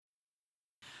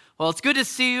Well, it's good to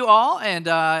see you all and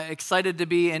excited to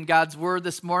be in God's Word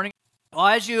this morning. Well,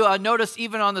 as you notice,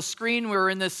 even on the screen, we're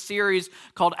in this series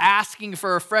called Asking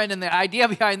for a Friend, and the idea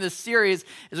behind this series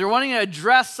is we're wanting to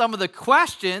address some of the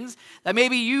questions that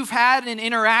maybe you've had in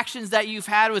interactions that you've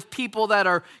had with people that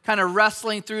are kind of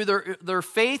wrestling through their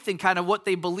faith and kind of what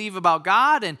they believe about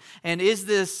God, and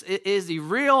is he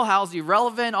real? How's he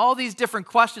relevant? All these different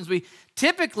questions. We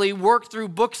typically work through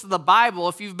books of the Bible.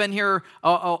 If you've been here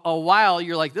a while,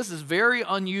 you're like, this is very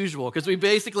unusual, because we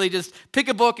basically just pick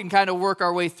a book and kind of work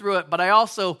our way through it. But I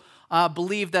also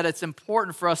believe that it's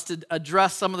important for us to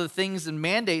address some of the things and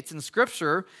mandates in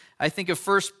Scripture. I think of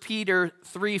 1 Peter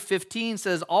 3:15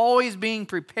 says, always being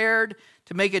prepared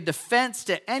to make a defense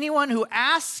to anyone who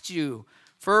asks you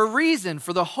for a reason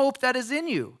for the hope that is in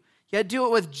you, yet do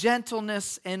it with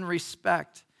gentleness and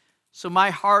respect. So my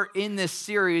heart in this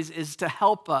series is to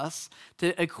help us,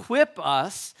 to equip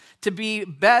us to be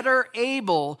better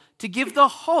able to give the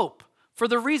hope for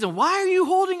the reason. Why are you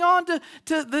holding on to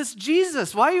this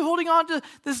Jesus? Why are you holding on to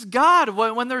this God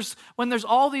when there's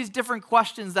all these different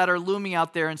questions that are looming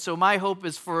out there? And so my hope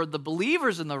is for the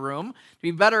believers in the room to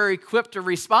be better equipped to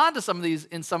respond to some of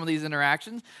these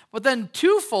interactions. But then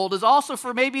twofold is also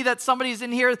for maybe that somebody's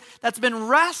in here that's been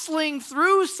wrestling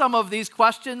through some of these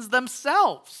questions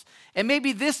themselves. And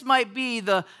maybe this might be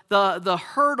the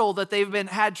hurdle that they've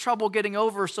had trouble getting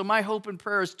over. So my hope and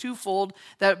prayer is twofold,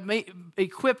 that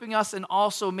equipping us and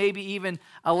also maybe even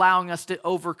allowing us to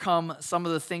overcome some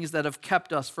of the things that have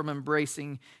kept us from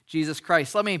embracing Jesus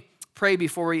Christ. Let me pray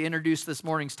before we introduce this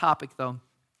morning's topic, though.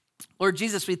 Lord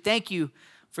Jesus, we thank you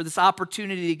for this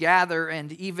opportunity to gather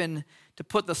and even to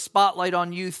put the spotlight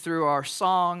on you through our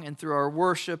song and through our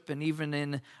worship and even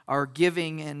in our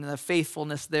giving and the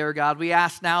faithfulness there, God. We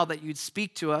ask now that you'd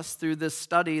speak to us through this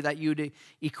study, that you'd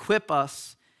equip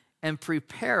us and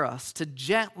prepare us to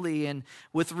gently and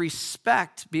with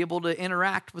respect be able to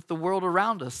interact with the world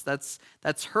around us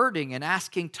that's hurting and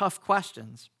asking tough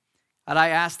questions. And I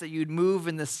ask that you'd move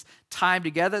in this time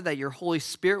together, that your Holy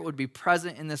Spirit would be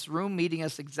present in this room, meeting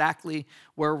us exactly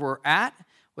where we're at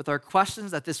with our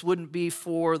questions, that this wouldn't be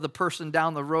for the person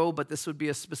down the road, but this would be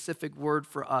a specific word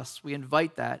for us. We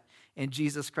invite that in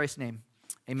Jesus Christ's name.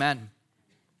 Amen.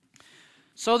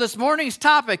 So this morning's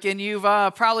topic, and you've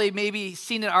probably maybe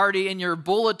seen it already in your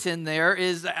bulletin there,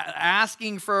 is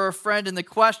asking for a friend. And the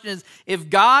question is, if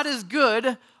God is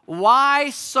good,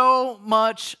 why so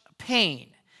much pain?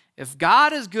 If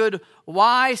God is good,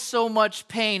 why so much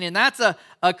pain? And that's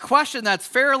a question that's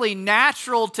fairly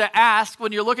natural to ask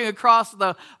when you're looking across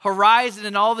the horizon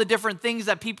and all the different things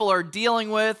that people are dealing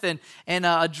with and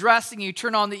addressing. You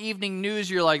turn on the evening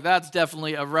news, you're like, that's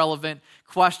definitely a relevant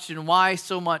question. Why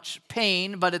so much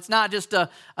pain? But it's not just a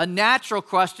natural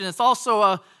question, it's also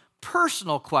a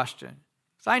personal question.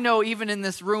 So I know even in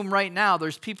this room right now,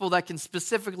 there's people that can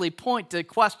specifically point to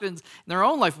questions in their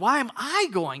own life. Why am I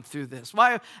going through this?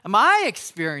 Why am I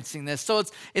experiencing this? So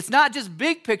it's not just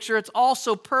big picture, it's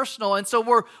also personal. And so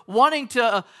we're wanting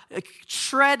to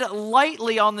tread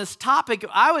lightly on this topic,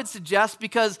 I would suggest,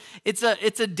 because it's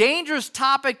a dangerous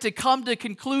topic to come to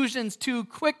conclusions too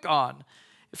quick on.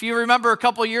 If you remember a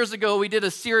couple years ago, we did a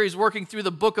series working through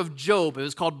the book of Job. It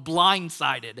was called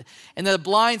Blindsided. And the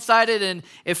Blindsided, and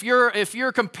if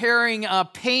you're comparing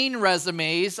pain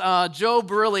resumes,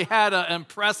 Job really had an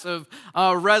impressive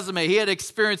resume. He had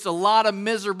experienced a lot of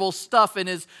miserable stuff, and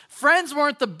his friends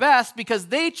weren't the best because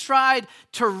they tried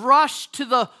to rush to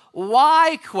the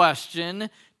why question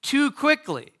too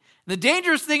quickly. The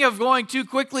dangerous thing of going too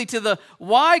quickly to the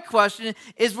why question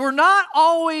is we're not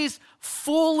always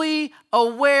fully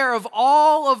aware of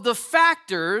all of the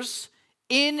factors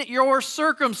in your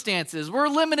circumstances. We're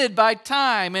limited by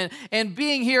time and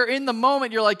being here in the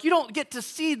moment. You're like, you don't get to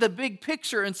see the big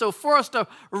picture. And so for us to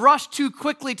rush too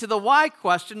quickly to the why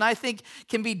question, I think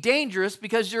can be dangerous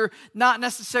because you're not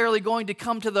necessarily going to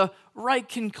come to the right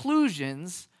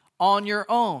conclusions on your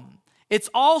own. It's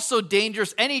also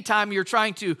dangerous anytime you're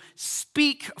trying to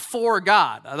speak for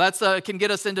God. That's can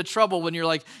get us into trouble when you're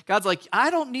like, God's like, I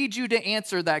don't need you to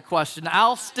answer that question.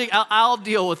 I'll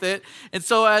deal with it. And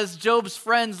so as Job's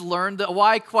friends learned, the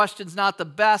why question's not the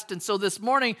best. And so this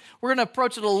morning, we're going to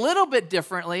approach it a little bit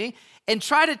differently and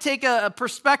try to take a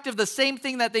perspective. The same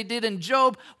thing that they did in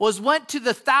Job went to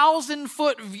the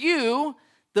 1,000-foot view,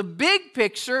 the big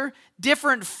picture,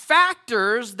 different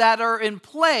factors that are in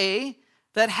play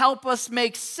that help us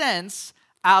make sense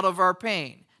out of our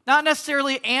pain. Not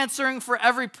necessarily answering for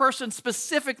every person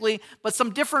specifically, but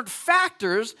some different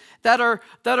factors that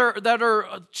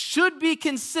should be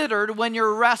considered when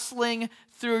you're wrestling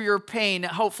through your pain.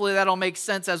 Hopefully that'll make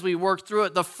sense as we work through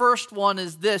it. The first one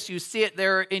is this. You see it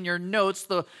there in your notes,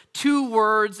 the 2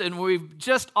 words, and we've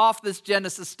just off this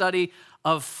Genesis study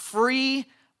of free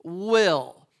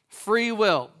will. Free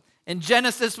will. In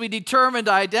Genesis, we determined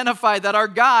to identify that our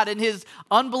God, in his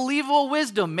unbelievable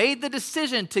wisdom, made the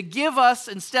decision to give us,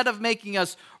 instead of making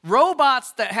us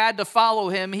robots that had to follow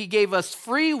him, he gave us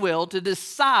free will to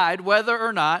decide whether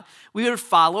or not we would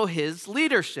follow his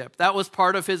leadership. That was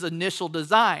part of his initial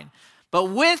design. But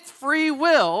with free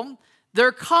will,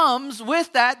 there comes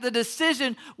with that the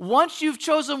decision, once you've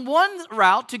chosen one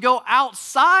route, to go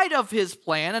outside of his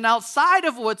plan and outside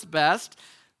of what's best.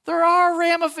 There are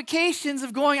ramifications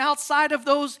of going outside of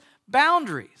those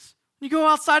boundaries. When you go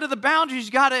outside of the boundaries,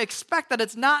 you got to expect that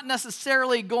it's not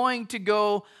necessarily going to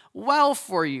go well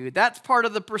for you. That's part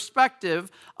of the perspective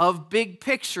of big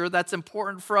picture that's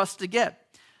important for us to get.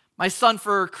 My son,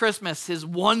 for Christmas, his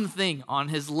one thing on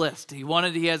his list,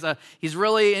 he's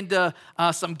really into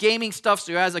some gaming stuff,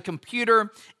 so he has a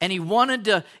computer, and he wanted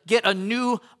to get a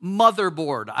new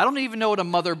motherboard. I don't even know what a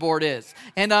motherboard is.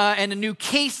 And a new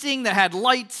casing that had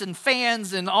lights and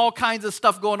fans and all kinds of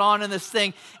stuff going on in this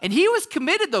thing. And he was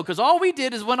committed, though, because all we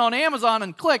did is went on Amazon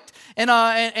and clicked,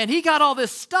 and he got all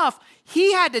this stuff.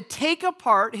 He had to take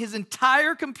apart his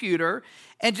entire computer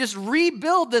and just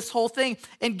rebuild this whole thing.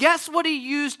 And guess what he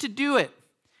used to do it?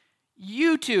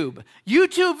 YouTube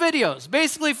videos,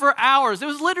 basically for hours. It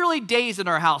was literally days in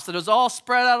our house. It was all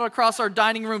spread out across our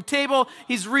dining room table.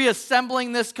 He's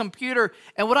reassembling this computer.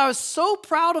 And what I was so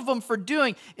proud of him for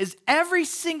doing is every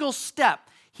single step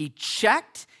he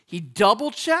checked, he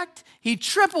double-checked, he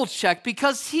triple-checked,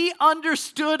 because he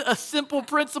understood a simple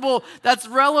principle that's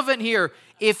relevant here.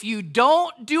 If you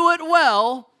don't do it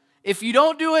well, if you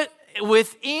don't do it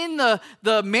within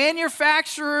the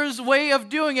manufacturer's way of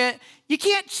doing it, you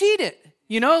can't cheat it.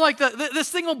 You know, like this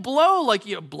thing will blow, like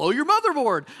you blow your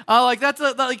motherboard.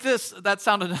 That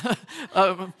sounded.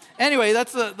 Anyway,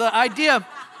 that's the idea.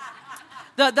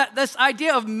 This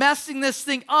idea of messing this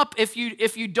thing up if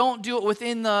you don't do it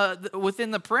within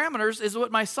the parameters is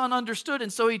what my son understood,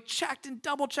 and so he checked and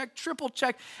double checked, triple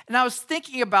checked, and I was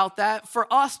thinking about that for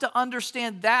us to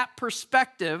understand that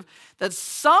perspective that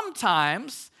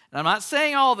sometimes. And I'm not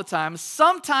saying all the time,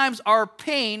 sometimes our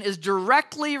pain is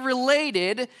directly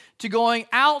related to going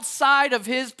outside of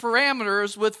his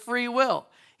parameters with free will.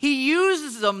 He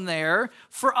uses them there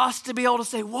for us to be able to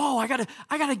say, whoa, I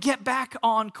gotta get back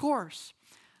on course.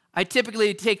 I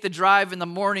typically take the drive in the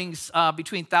mornings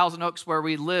between Thousand Oaks, where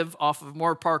we live, off of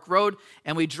Moore Park Road,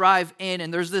 and we drive in,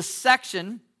 and there's this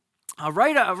section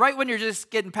right when you're just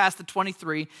getting past the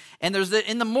 23, and there's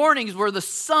in the mornings where the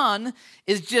sun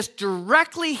is just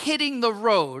directly hitting the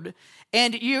road,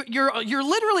 and you're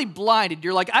literally blinded.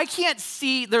 You're like, I can't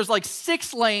see. There's like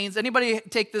 6 lanes. Anybody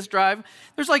take this drive?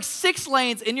 There's like 6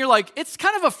 lanes, and you're like, it's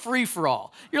kind of a free for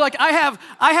all. You're like, I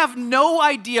have no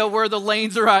idea where the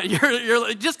lanes are at. You're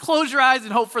like, just close your eyes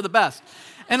and hope for the best.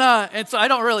 And so I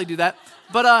don't really do that,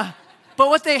 But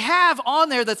what they have on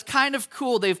there that's kind of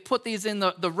cool, they've put these in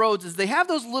the roads, is they have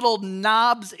those little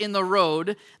knobs in the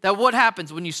road that what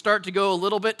happens when you start to go a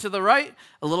little bit to the right,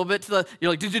 a little bit to the, you're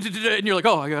like, and you're like,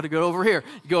 oh, I got to go over here.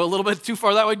 You go a little bit too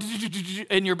far that way,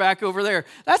 and you're back over there.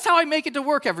 That's how I make it to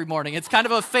work every morning. It's kind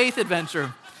of a faith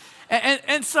adventure.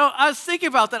 And so I was thinking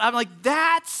about that. I'm like,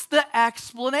 that's the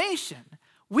explanation.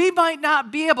 We might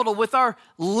not be able to, with our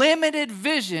limited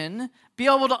vision, be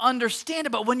able to understand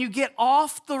it, but when you get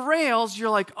off the rails, you're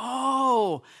like,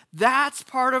 oh, that's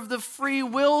part of the free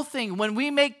will thing. When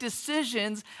we make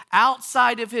decisions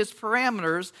outside of his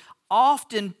parameters,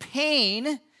 often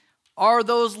pain are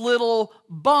those little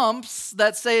bumps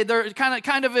that say they're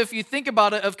kind of, if you think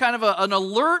about it, of kind of an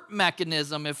alert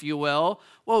mechanism, if you will.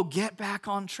 Whoa, get back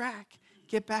on track.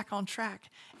 Get back on track.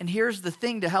 And here's the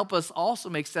thing to help us also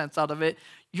make sense out of it.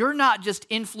 You're not just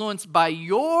influenced by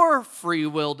your free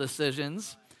will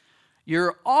decisions.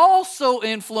 You're also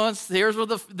influenced, here's where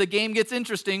the game gets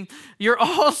interesting. You're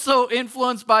also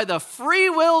influenced by the free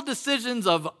will decisions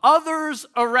of others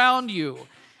around you.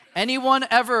 Anyone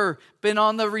ever been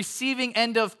on the receiving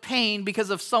end of pain because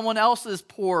of someone else's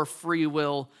poor free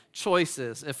will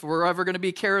choices? If we're ever going to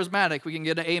be charismatic, we can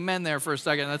get an amen there for a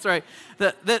second. That's right.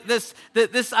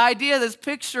 This idea, this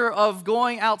picture of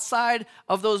going outside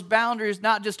of those boundaries,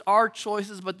 not just our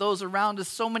choices, but those around us,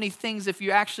 so many things, if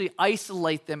you actually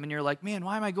isolate them and you're like, man,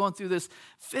 why am I going through this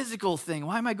physical thing?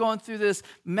 Why am I going through this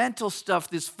mental stuff,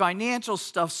 this financial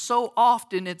stuff? So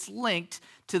often it's linked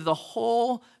to the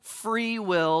whole free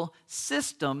will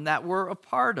system that we're a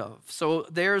part of. So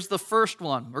there's the first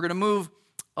one. We're going to move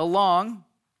along.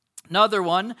 Another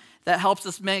one that helps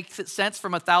us make sense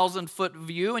from a 1,000-foot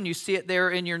view, and you see it there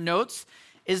in your notes,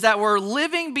 is that we're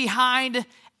living behind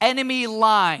enemy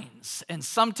lines. And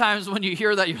sometimes when you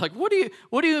hear that, you're like, what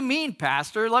do you mean,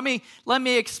 Pastor? Let me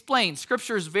explain.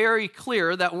 Scripture is very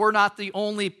clear that we're not the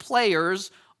only players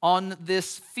on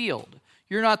this field.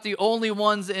 You're not the only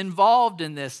ones involved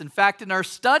in this. In fact, in our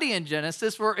study in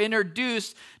Genesis, we're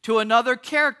introduced to another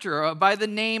character by the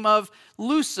name of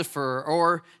Lucifer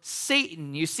or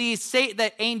Satan. You see,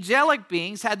 that angelic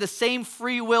beings had the same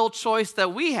free will choice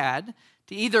that we had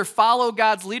to either follow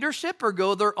God's leadership or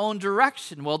go their own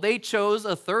direction. Well, they chose,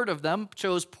 a third of them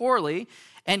chose poorly.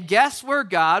 And guess where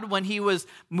God, when he was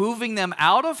moving them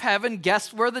out of heaven,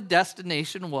 guess where the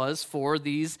destination was for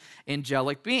these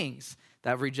angelic beings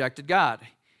that rejected God?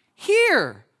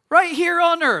 Here, right here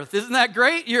on earth. Isn't that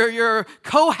great? You're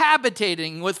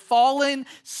cohabitating with fallen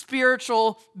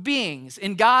spiritual beings.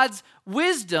 In God's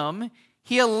wisdom,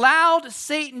 he allowed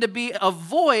Satan to be a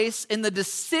voice in the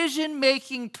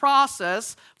decision-making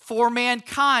process for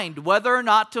mankind, whether or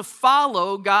not to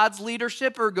follow God's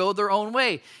leadership or go their own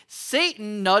way.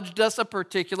 Satan nudged us a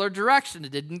particular direction.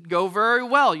 It didn't go very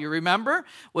well. You remember?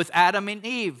 With Adam and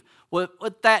Eve.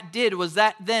 What that did was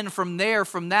that then from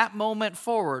that moment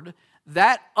forward,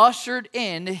 that ushered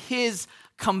in his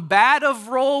combative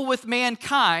role with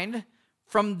mankind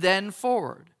from then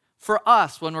forward. For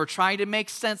us, when we're trying to make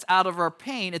sense out of our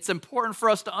pain, it's important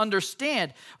for us to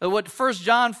understand what 1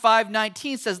 John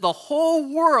 5:19 says, the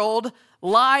whole world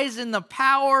lies in the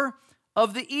power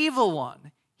of the evil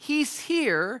one. He's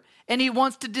here, and he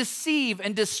wants to deceive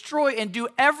and destroy and do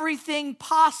everything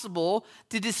possible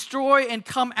to destroy and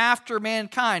come after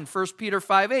mankind. 1 Peter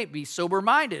 5:8, be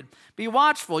sober-minded, be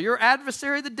watchful. Your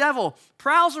adversary, the devil,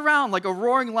 prowls around like a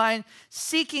roaring lion,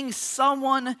 seeking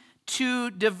someone to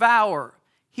devour.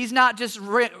 He's not just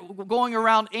going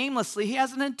around aimlessly. He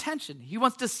has an intention. He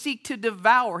wants to seek to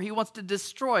devour. He wants to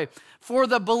destroy. For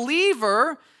the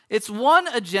believer, it's one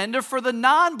agenda. For the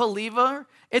non-believer,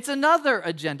 it's another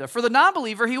agenda. For the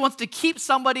non-believer, he wants to keep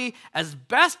somebody as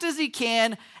best as he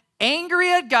can,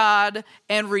 angry at God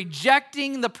and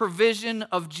rejecting the provision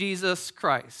of Jesus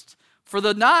Christ. For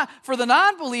the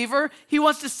non-believer, he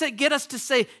wants to get us to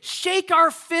say, shake our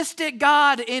fist at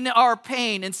God in our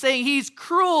pain and saying he's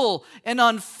cruel and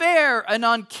unfair and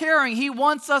uncaring. He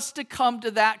wants us to come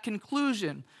to that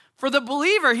conclusion. For the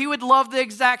believer, he would love the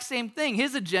exact same thing.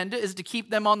 His agenda is to keep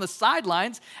them on the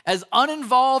sidelines as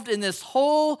uninvolved in this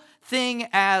whole thing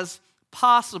as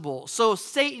possible. So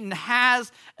Satan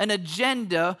has an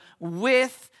agenda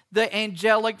with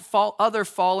the other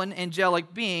fallen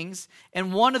angelic beings.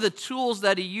 And one of the tools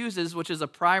that he uses, which is a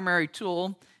primary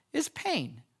tool, is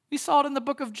pain. We saw it in the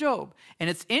book of Job. And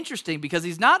it's interesting because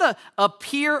he's not a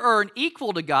peer or an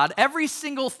equal to God. Every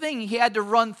single thing he had to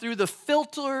run through the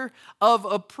filter of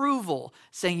approval,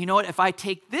 saying, you know what, if I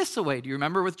take this away, do you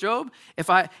remember with Job? If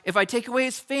I take away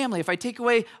his family, if I take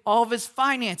away all of his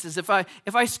finances, if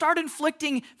I start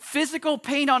inflicting physical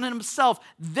pain on himself,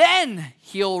 then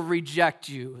he'll reject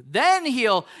you. Then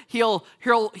he'll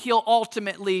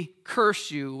ultimately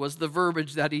curse you, was the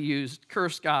verbiage that he used,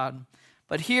 curse God.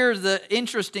 But here's the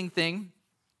interesting thing.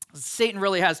 Satan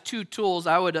really has two tools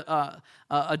I would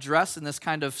address in this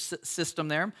kind of system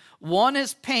there. One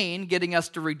is pain, getting us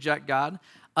to reject God.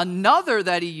 Another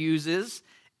that he uses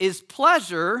is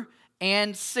pleasure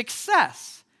and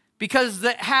success, because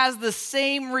that has the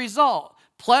same result.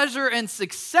 Pleasure and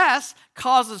success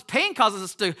pain causes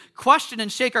us to question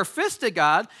and shake our fist at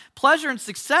God. Pleasure and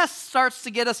success starts to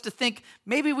get us to think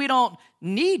maybe we don't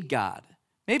need God.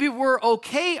 Maybe we're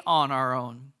okay on our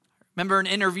own. I remember an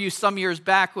interview some years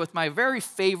back with my very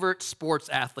favorite sports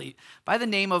athlete by the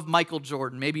name of Michael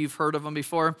Jordan. Maybe you've heard of him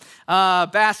before.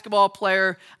 Basketball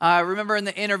player. I remember in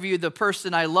the interview, the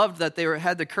person I loved that they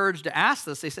had the courage to ask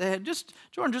this. They said, hey,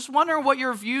 Jordan, just wondering what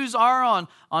your views are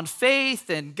on faith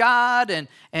and God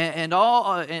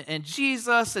and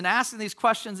Jesus, and asking these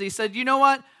questions. He said, you know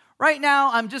what? Right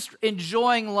now, I'm just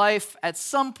enjoying life. At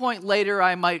some point later,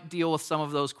 I might deal with some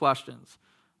of those questions.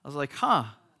 I was like,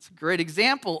 it's a great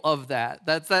example of that.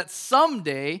 That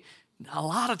someday, a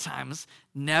lot of times,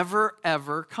 never,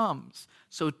 ever comes.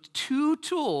 So two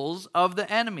tools of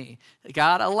the enemy that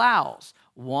God allows.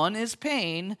 One is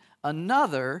pain,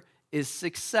 another is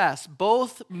success.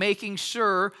 Both making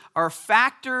sure are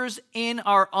factors in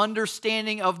our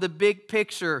understanding of the big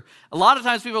picture. A lot of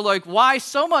times people are like, why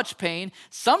so much pain?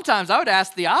 Sometimes I would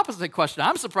ask the opposite question.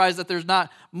 I'm surprised that there's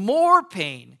not more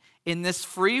pain in this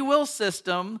free will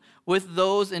system with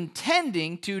those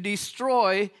intending to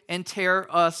destroy and tear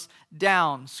us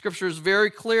down. Scripture is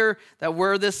very clear that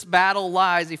where this battle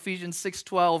lies, Ephesians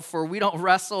 6:12, for we don't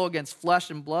wrestle against flesh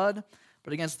and blood,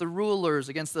 but against the rulers,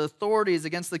 against the authorities,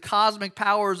 against the cosmic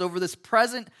powers over this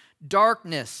present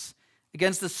darkness,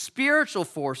 against the spiritual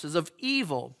forces of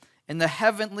evil in the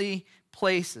heavenly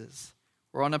places.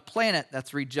 We're on a planet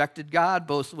that's rejected God,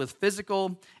 both with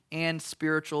physical and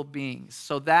spiritual beings.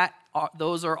 So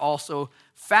those are also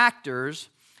factors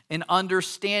in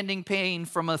understanding pain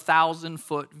from a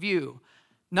 1,000-foot view.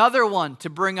 Another one to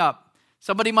bring up.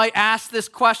 Somebody might ask this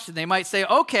question. They might say,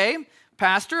 okay,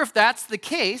 Pastor, if that's the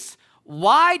case,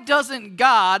 why doesn't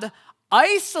God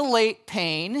isolate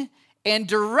pain and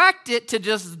direct it to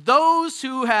just those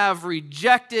who have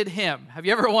rejected him? Have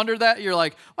you ever wondered that? You're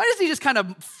like, why does he just kind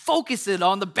of focus it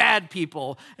on the bad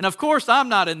people? And of course, I'm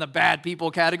not in the bad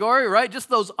people category, right? Just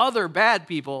those other bad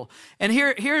people. And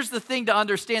here's the thing to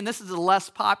understand. This is a less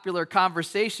popular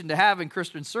conversation to have in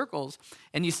Christian circles.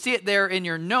 And you see it there in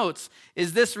your notes,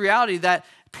 is this reality that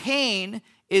pain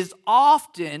is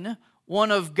often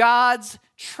one of God's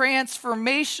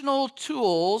transformational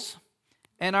tools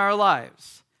in our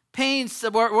lives. Pain,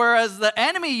 whereas the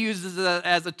enemy uses it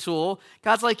as a tool,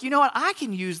 God's like, you know what? I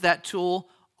can use that tool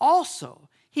also.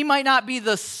 He might not be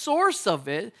the source of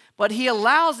it, but he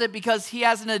allows it because he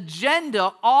has an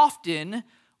agenda often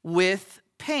with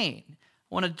pain. I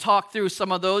want to talk through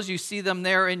some of those. You see them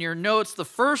there in your notes. The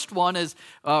first one is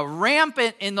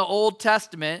rampant in the Old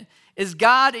Testament, is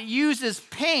God uses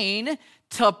pain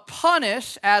to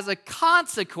punish as a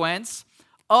consequence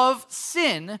of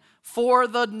sin for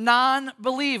the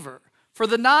non-believer. For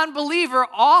the non-believer,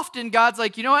 often God's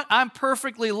like, you know what? I'm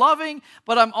perfectly loving,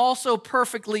 but I'm also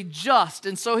perfectly just.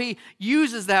 And so he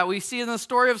uses that. We see in the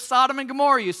story of Sodom and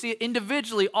Gomorrah. You see it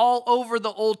individually all over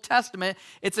the Old Testament.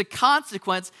 It's a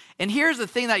consequence. And here's the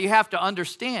thing that you have to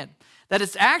understand, that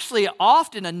it's actually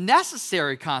often a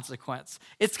necessary consequence.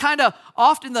 It's kind of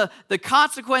often the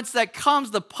consequence that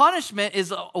comes, the punishment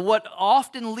is what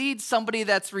often leads somebody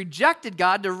that's rejected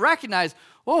God to recognize,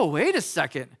 whoa, wait a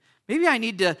second. Maybe I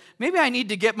need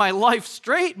to get my life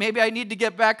straight. Maybe I need to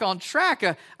get back on track.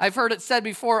 I've heard it said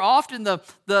before, often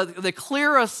the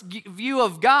clearest view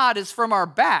of God is from our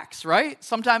backs, right?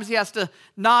 Sometimes he has to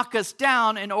knock us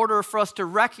down in order for us to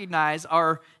recognize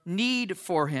our need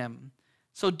for him.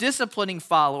 So disciplining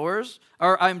followers,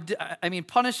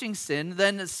 punishing sin.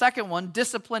 Then the second one,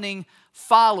 disciplining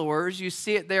followers. You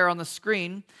see it there on the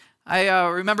screen. I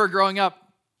remember growing up,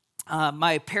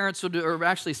 my parents would, or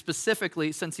actually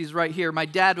specifically, since he's right here, my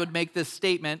dad would make this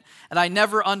statement, and I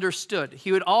never understood.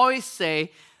 He would always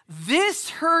say, "This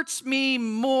hurts me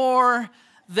more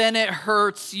than it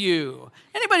hurts you."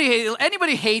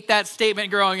 Anybody hate that statement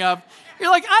growing up?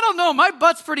 You're like, I don't know, my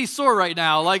butt's pretty sore right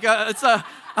now.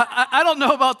 I don't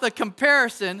know about the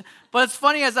comparison, but it's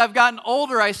funny, as I've gotten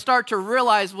older, I start to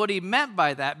realize what he meant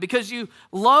by that. Because you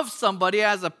love somebody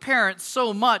as a parent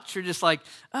so much, you're just like,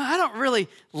 I don't really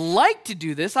like to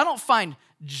do this. I don't find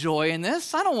joy in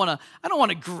this. I don't want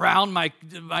to ground my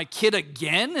kid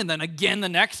again, and then again the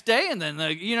next day, and then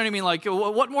you know what I mean? Like,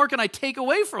 what more can I take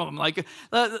away from him? Like,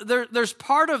 there's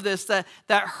part of this that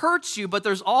hurts you, but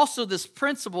there's also this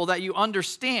principle that you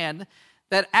understand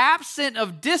that absent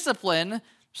of discipline,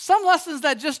 some lessons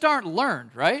that just aren't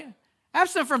learned, right?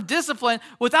 Absent from discipline,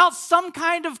 without some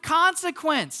kind of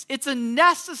consequence. It's a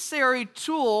necessary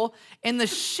tool in the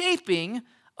shaping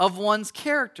of one's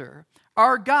character.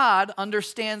 Our God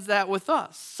understands that with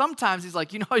us. Sometimes he's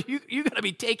like, you got to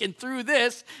be taken through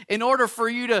this in order for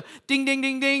you to ding, ding,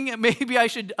 ding, ding. Maybe I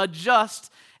should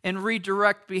adjust and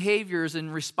redirect behaviors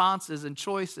and responses and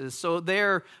choices. So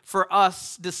there for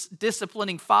us,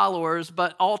 disciplining followers,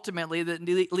 but ultimately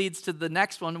that leads to the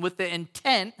next one with the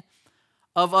intent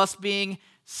of us being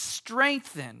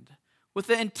strengthened. With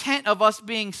the intent of us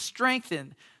being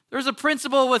strengthened. There's a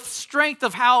principle with strength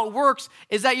of how it works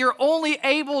is that you're only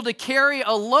able to carry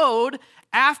a load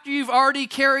after you've already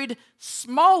carried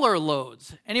smaller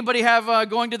loads. Anybody have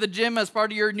going to the gym as part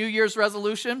of your New Year's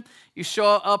resolution? You show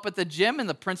up at the gym, and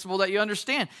the principle that you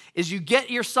understand is you get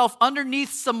yourself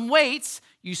underneath some weights,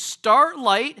 you start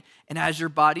light, and as your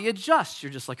body adjusts,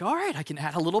 you're just like, all right, I can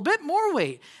add a little bit more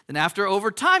weight. Then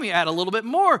over time, you add a little bit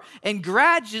more, and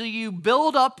gradually you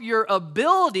build up your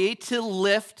ability to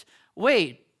lift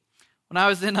weight. When I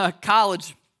was in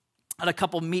college, I had a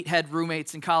couple meathead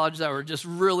roommates in college that were just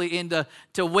really into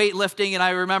weightlifting, and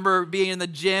I remember being in the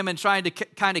gym and trying to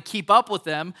kind of keep up with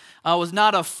them was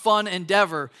not a fun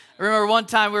endeavor. I remember one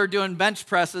time we were doing bench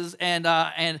presses, and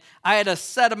I had a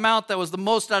set amount that was the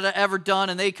most I'd ever done,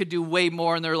 and they could do way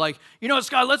more. And they're like,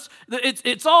 Scott,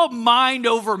 it's all mind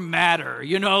over matter,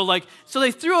 So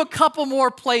they threw a couple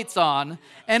more plates on,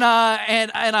 and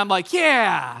I'm like,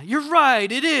 yeah, you're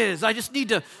right, it is. I just need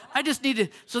to.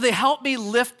 So they helped me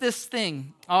lift this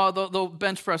thing, the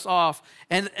bench press off.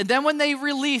 And then when they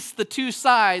released the two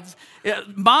sides,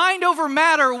 mind over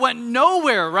matter went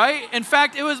nowhere, right? In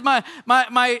fact, it was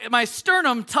my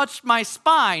sternum touched my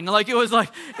spine. It was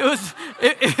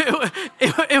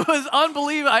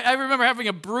unbelievable. I remember having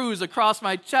a bruise across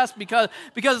my chest because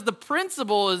the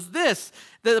principle is this.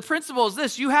 The principle is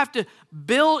this: you have to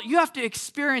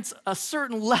experience a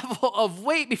certain level of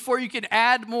weight before you can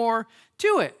add more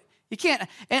to it. You can't,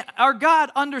 and our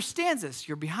God understands this.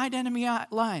 You're behind enemy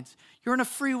lines. You're in a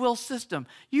free will system.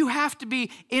 You have to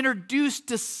be introduced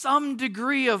to some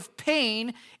degree of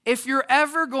pain if you're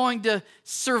ever going to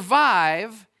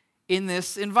survive in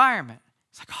this environment.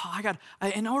 It's like,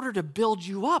 in order to build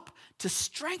you up, to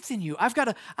strengthen you, I've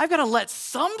got to let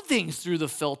some things through the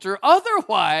filter.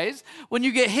 Otherwise, when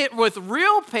you get hit with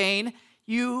real pain,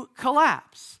 you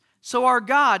collapse. So our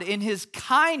God, in his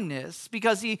kindness,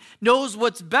 because he knows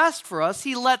what's best for us,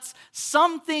 he lets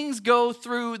some things go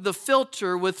through the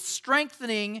filter with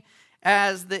strengthening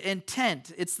as the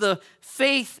intent. It's the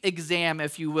faith exam,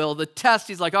 if you will, the test.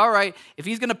 He's like, all right, if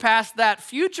he's going to pass that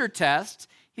future test,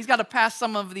 he's got to pass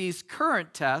some of these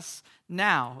current tests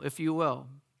now, if you will.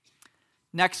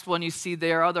 Next one you see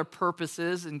there, other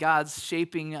purposes in God's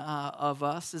shaping of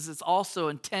us, is it's also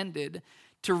intended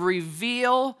to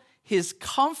reveal his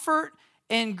comfort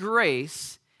and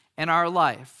grace in our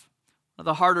life. One of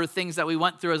the harder things that we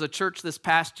went through as a church this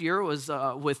past year was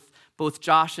with both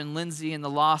Josh and Lindsay and the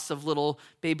loss of little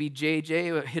baby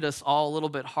JJ. It hit us all a little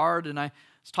bit hard, and I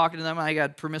was talking to them, and I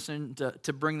got permission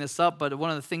to bring this up, but one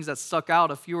of the things that stuck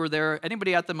out, if you were there,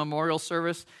 anybody at the memorial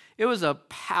service, it was a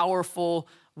powerful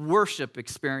worship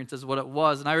experience is what it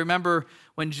was. And I remember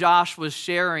when Josh was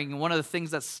sharing, one of the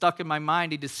things that stuck in my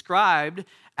mind, he described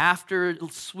after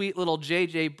sweet little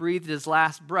JJ breathed his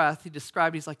last breath,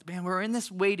 he's like, man, we're in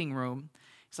this waiting room.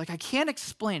 He's like, I can't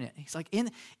explain it. He's like,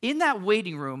 in that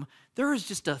waiting room, there is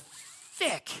just a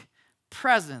thick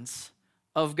presence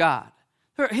of God.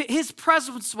 His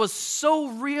presence was so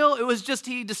real. It was just,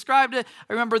 he described it.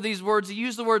 I remember these words. He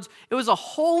used the words, it was a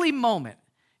holy moment.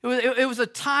 It was a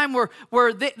time where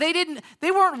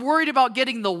they weren't worried about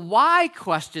getting the why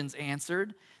questions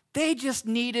answered. They just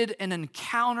needed an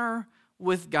encounter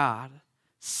with God.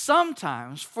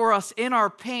 Sometimes for us in our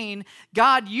pain,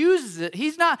 God uses it.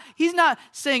 He's not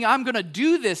saying, I'm going to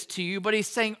do this to you, but he's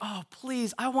saying, oh,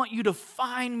 please, I want you to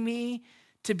find me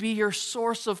to be your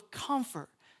source of comfort,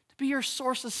 to be your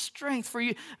source of strength, for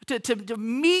you to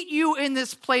meet you in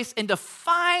this place and to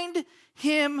find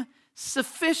him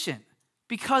sufficient.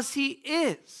 Because he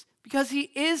is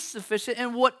sufficient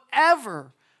in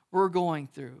whatever we're going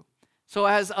through. So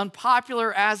as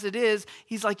unpopular as it is,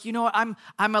 he's like, you know what,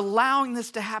 I'm allowing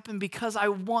this to happen because I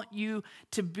want you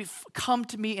to come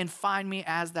to me and find me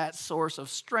as that source of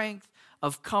strength,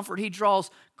 of comfort. He draws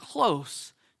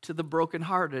close to the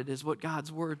brokenhearted, is what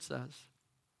God's word says.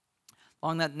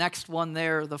 On that next one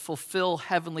there, the fulfill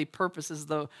heavenly purposes,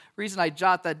 the reason I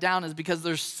jot that down is because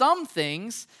there's some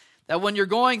things that when you're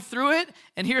going through it,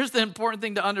 and here's the important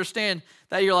thing to understand,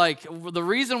 that you're like, the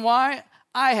reason why,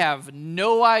 I have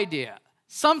no idea.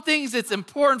 Some things it's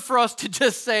important for us to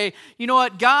just say, you know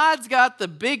what, God's got the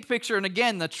big picture, and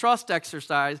again, the trust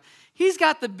exercise, he's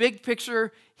got the big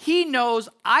picture. He knows,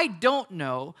 I don't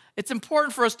know. It's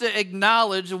important for us to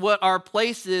acknowledge what our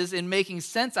place is in making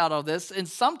sense out of this, and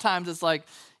sometimes it's like,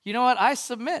 you know what, I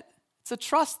submit. It's a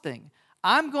trust thing.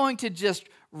 I'm going to just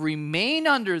remain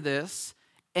under this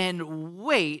and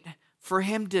wait for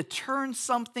him to turn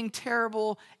something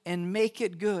terrible and make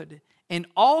it good. And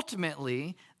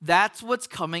ultimately, that's what's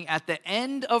coming at the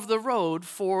end of the road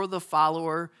for the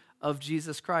follower of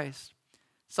Jesus Christ.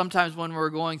 Sometimes when we're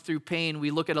going through pain,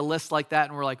 we look at a list like that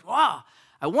and we're like, wow,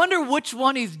 I wonder which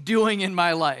one he's doing in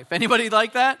my life. Anybody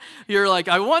like that? You're like,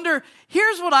 I wonder,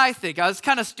 here's what I think. I was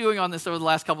kind of stewing on this over the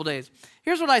last couple days.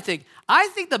 Here's what I think. I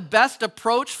think the best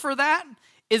approach for that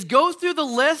is go through the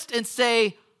list and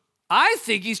say, I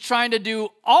think he's trying to do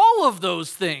all of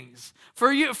those things.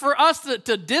 For us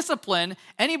to discipline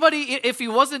anybody, if he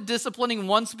wasn't disciplining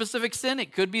one specific sin,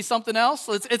 it could be something else.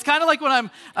 It's kind of like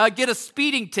when I get a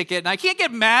speeding ticket, and I can't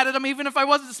get mad at him even if I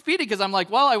wasn't speeding, because I'm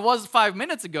like, well, I was 5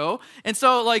 minutes ago. And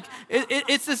so like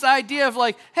it's this idea of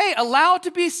like, hey, allow it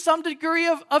to be some degree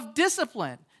of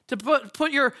discipline, to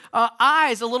put your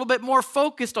eyes a little bit more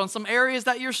focused on some areas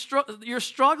that you're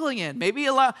struggling in. Maybe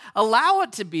allow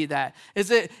it to be that.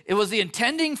 Was he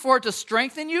intending for it to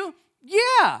strengthen you?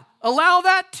 Yeah, allow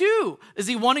that too. Is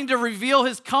he wanting to reveal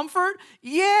his comfort?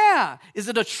 Yeah. Is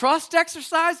it a trust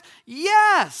exercise?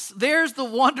 Yes. There's the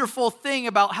wonderful thing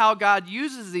about how God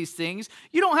uses these things.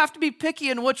 You don't have to be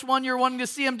picky in which one you're wanting to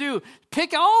see him do.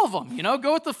 Pick all of them,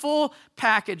 go with the full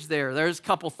package there. There's a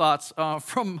couple thoughts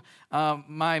from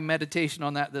my meditation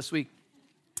on that this week.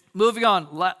 Moving on,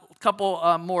 a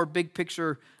couple more big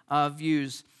picture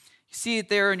views. You see it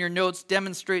there in your notes,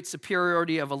 demonstrate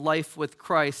superiority of a life with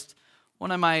Christ. One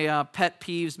of my pet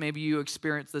peeves, maybe you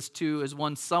experience this too, is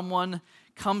when someone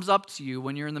comes up to you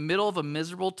when you're in the middle of a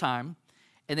miserable time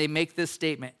and they make this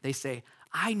statement. They say,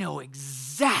 I know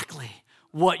exactly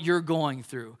what you're going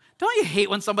through. Don't you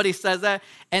hate when somebody says that?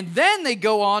 And then they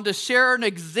go on to share an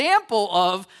example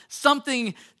of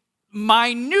something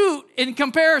minute in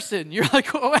comparison. You're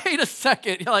like, oh, wait a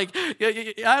second. You're like,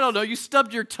 I don't know, you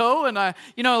stubbed your toe, and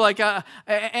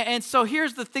and so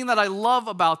here's the thing that I love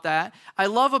about that. I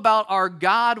love about our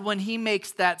God when he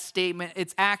makes that statement,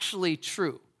 it's actually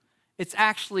true. It's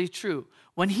actually true.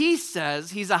 When he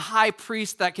says he's a high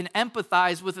priest that can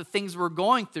empathize with the things we're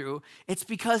going through, it's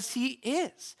because he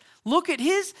is. Look at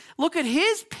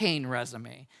his pain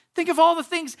resume. Think of all the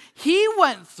things he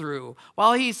went through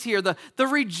while he's here, the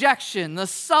rejection, the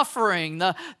suffering,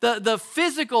 the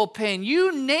physical pain,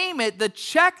 you name it, the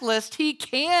checklist, he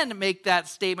can make that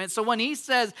statement. So when he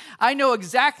says, I know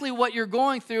exactly what you're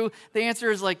going through, the answer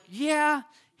is like, yeah,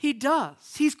 he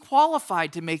does. He's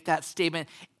qualified to make that statement.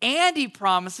 And he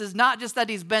promises not just that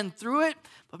he's been through it,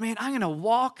 but man, I'm going to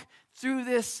walk through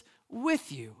this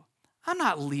with you. I'm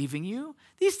not leaving you.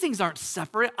 These things aren't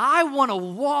separate. I want to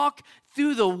walk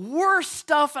through the worst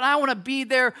stuff, and I want to be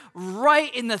there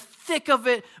right in the thick of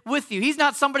it with you. He's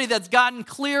not somebody that's gotten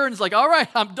clear and is like, all right,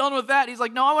 I'm done with that. He's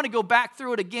like, no, I want to go back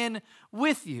through it again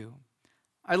with you.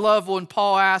 I love when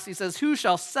Paul asks, he says, who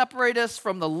shall separate us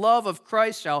from the love of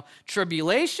Christ? Shall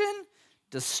tribulation,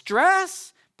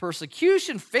 distress,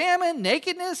 persecution, famine,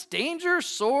 nakedness, danger,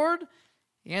 sword?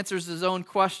 He answers his own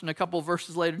question a couple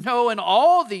verses later. No, in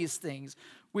all these things,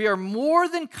 we are more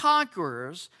than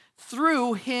conquerors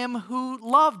through him who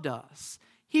loved us.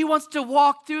 He wants to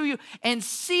walk through you and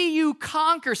see you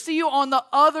conquer, see you on the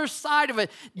other side of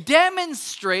it.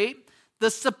 Demonstrate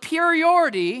the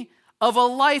superiority of a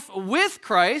life with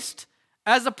Christ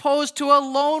as opposed to a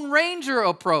Lone Ranger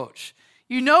approach.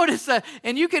 You notice that,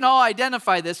 and you can all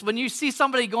identify this. When you see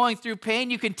somebody going through pain,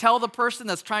 you can tell the person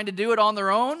that's trying to do it on their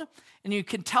own, and you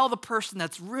can tell the person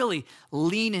that's really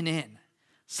leaning in.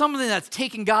 Somebody that's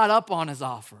taking God up on his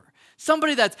offer.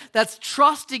 Somebody that's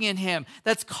trusting in him,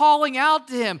 that's calling out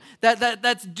to him,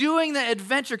 that's doing the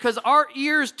adventure, because our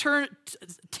ears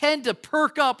tend to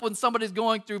perk up when somebody's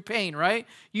going through pain, right?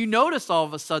 You notice all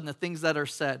of a sudden the things that are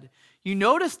said. You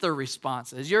notice their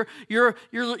responses. You're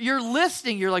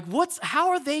listening. You're like, how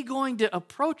are they going to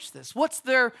approach this? What's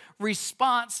their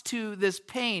response to this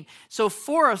pain? So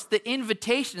for us, the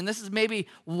invitation, and this is maybe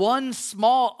one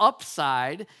small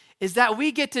upside, is that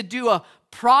we get to do a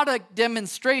product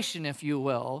demonstration, if you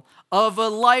will, of a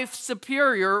life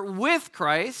superior with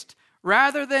Christ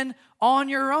rather than on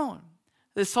your own.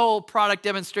 This whole product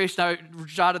demonstration, I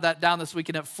jotted that down this week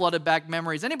and it flooded back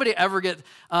memories. Anybody ever get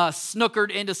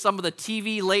snookered into some of the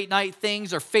TV late night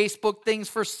things or Facebook things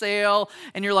for sale?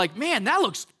 And you're like, man, that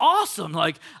looks awesome.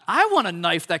 Like, I want a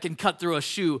knife that can cut through a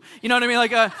shoe. You know what I mean?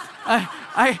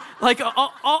 Like,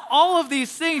 all of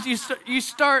these things you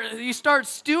start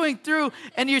stewing through,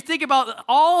 and you think about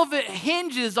all of it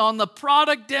hinges on the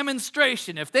product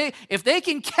demonstration. If they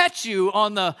can catch you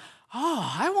on the,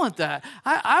 oh, I want that.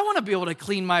 I want to be able to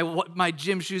clean my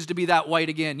gym shoes to be that white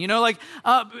again.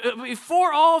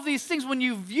 Before all of these things, when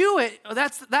you view it,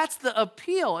 that's the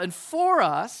appeal. And for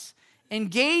us,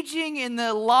 engaging in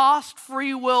the lost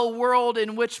free will world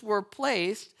in which we're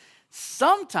placed,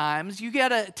 sometimes you got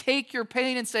to take your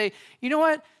pain and say, you know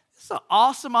what? This is an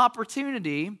awesome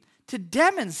opportunity to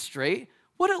demonstrate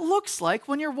what it looks like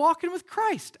when you're walking with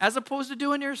Christ as opposed to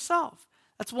doing it yourself.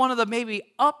 That's one of the maybe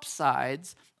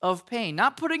upsides of pain.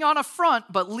 Not putting on a front,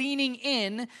 but leaning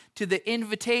in to the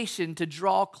invitation to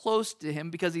draw close to him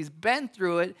because he's been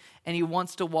through it and he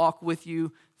wants to walk with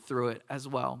you through it as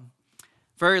well.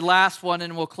 Very last one,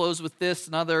 and we'll close with this,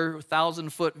 another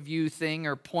 1,000-foot view thing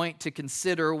or point to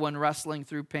consider when wrestling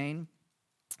through pain.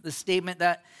 The statement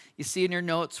that you see in your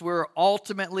notes, we're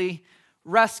ultimately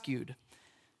rescued.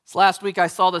 So last week I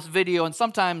saw this video, and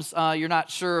sometimes you're not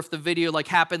sure if the video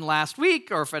happened last week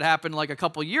or if it happened a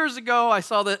couple years ago. I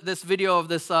saw this video of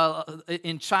this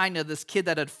in China, this kid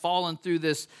that had fallen through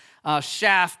this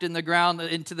shaft in the ground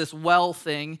into this well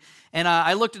thing. And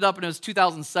I looked it up, and it was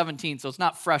 2017, so it's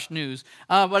not fresh news.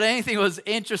 But anything was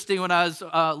interesting when I was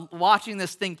watching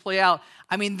this thing play out.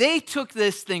 I mean, they took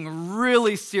this thing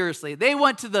really seriously. They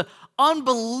went to the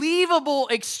unbelievable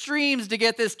extremes to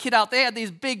get this kid out. They had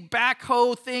these big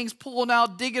backhoe things pulling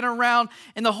out, digging around,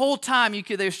 and the whole time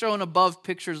they're showing above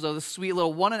pictures of the sweet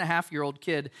little 1.5-year-old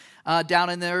kid down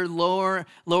in there, lowering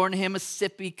him a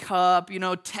sippy cup,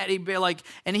 teddy bear,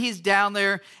 and he's down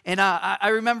there. And I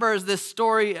remember as this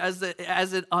story, as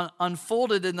it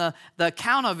unfolded in the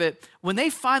account of it, when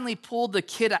they finally pulled the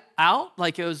kid out,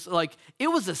 it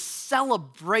was a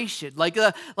celebration.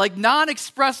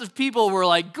 Non-expressive people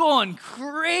were going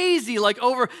crazy,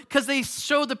 over, because they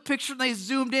showed the picture and they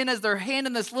zoomed in as they're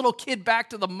handing this little kid back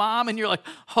to the mom, and you're like,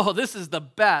 oh, this is the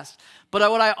best. But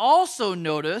what I also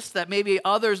noticed that maybe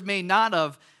others may not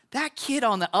have, that kid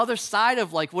on the other side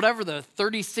of whatever the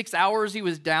 36 hours he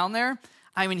was down there,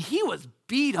 I mean, he was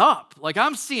beat up.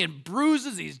 I'm seeing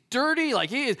bruises. He's dirty.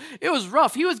 It was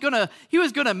rough. He was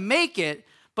gonna make it,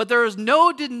 but there was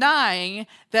no denying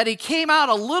that he came out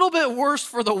a little bit worse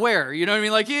for the wear. You know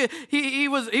what I mean? He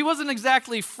wasn't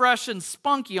exactly fresh and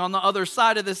spunky on the other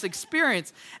side of this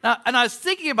experience. And I was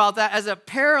thinking about that as it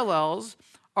parallels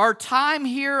our time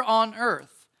here on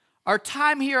earth. Our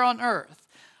time here on earth.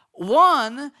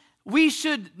 One, we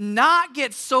should not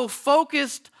get so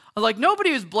focused.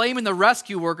 Nobody was blaming the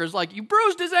rescue workers. You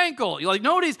bruised his ankle.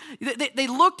 They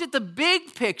looked at the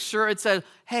big picture and said,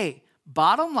 hey,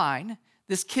 bottom line,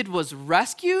 this kid was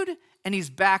rescued and he's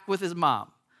back with his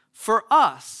mom. For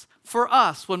us,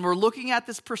 when we're looking at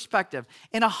this perspective,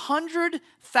 in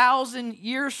 100,000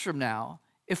 years from now,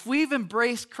 if we've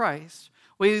embraced Christ,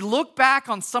 we look back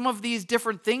on some of these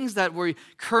different things that we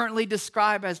currently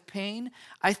describe as pain,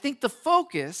 I think the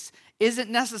focus isn't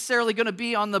necessarily going to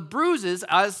be on the bruises,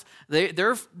 as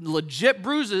they're legit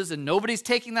bruises and nobody's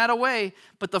taking that away,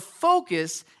 but the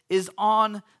focus is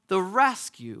on the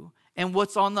rescue and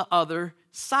what's on the other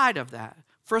side of that.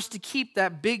 For us to keep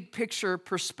that big picture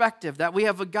perspective that we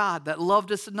have a God that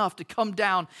loved us enough to come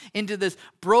down into this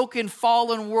broken,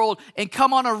 fallen world and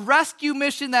come on a rescue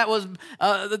mission that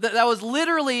was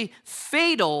literally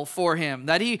fatal for him.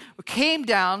 That he came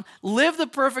down, lived the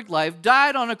perfect life,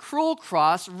 died on a cruel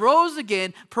cross, rose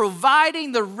again,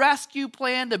 providing the rescue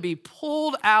plan to be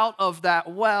pulled out of that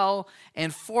well.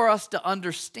 And for us to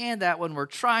understand that when we're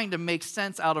trying to make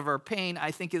sense out of our pain,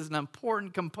 I think is an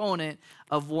important component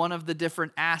of one of the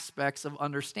different aspects of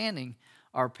understanding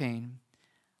our pain.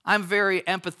 I'm very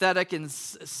empathetic and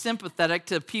sympathetic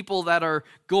to people that are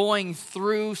going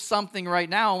through something right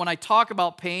now. When I talk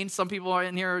about pain, some people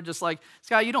in here are just like,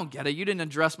 Scott, you don't get it. You didn't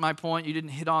address my point. You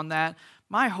didn't hit on that.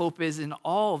 My hope is in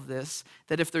all of this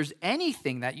that if there's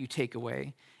anything that you take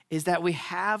away, is that we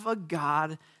have a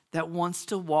God that wants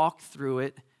to walk through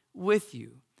it with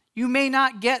you. You may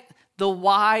not get the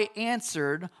why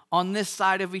answered on this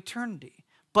side of eternity,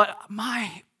 but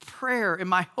my prayer and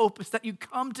my hope is that you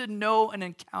come to know and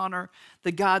encounter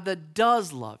the God that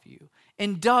does love you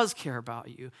and does care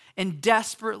about you and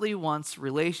desperately wants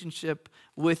relationship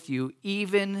with you,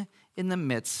 even in the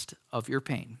midst of your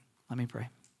pain. Let me pray.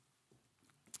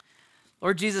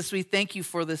 Lord Jesus, we thank you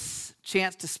for this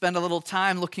chance to spend a little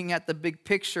time looking at the big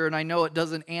picture, and I know it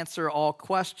doesn't answer all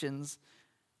questions,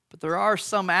 but there are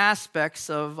some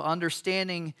aspects of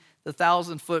understanding the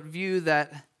 1,000-foot view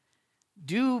that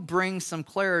do bring some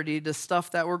clarity to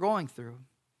stuff that we're going through.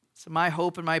 So my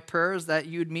hope and my prayer is that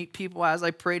you'd meet people, as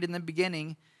I prayed in the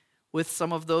beginning, with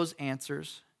some of those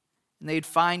answers, and they'd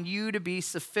find you to be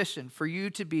sufficient, for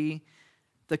you to be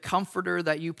the comforter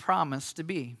that you promised to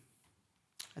be.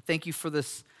 I thank you for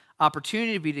this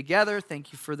opportunity to be together.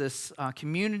 Thank you for this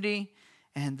community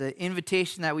and the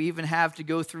invitation that we even have to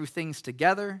go through things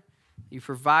together. You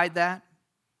provide that.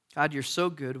 God, you're so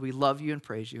good. We love you and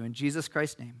praise you. In Jesus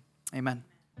Christ's name, amen.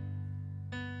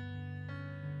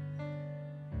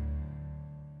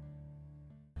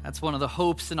 That's one of the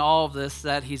hopes in all of this,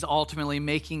 that he's ultimately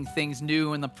making things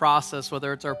new in the process,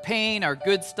 whether it's our pain, our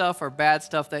good stuff, our bad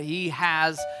stuff, that he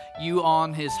has you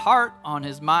on his heart, on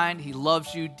his mind. He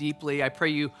loves you deeply. I pray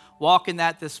you walk in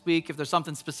that this week. If there's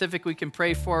something specific we can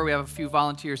pray for, we have a few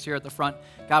volunteers here at the front.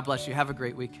 God bless you. Have a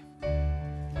great week.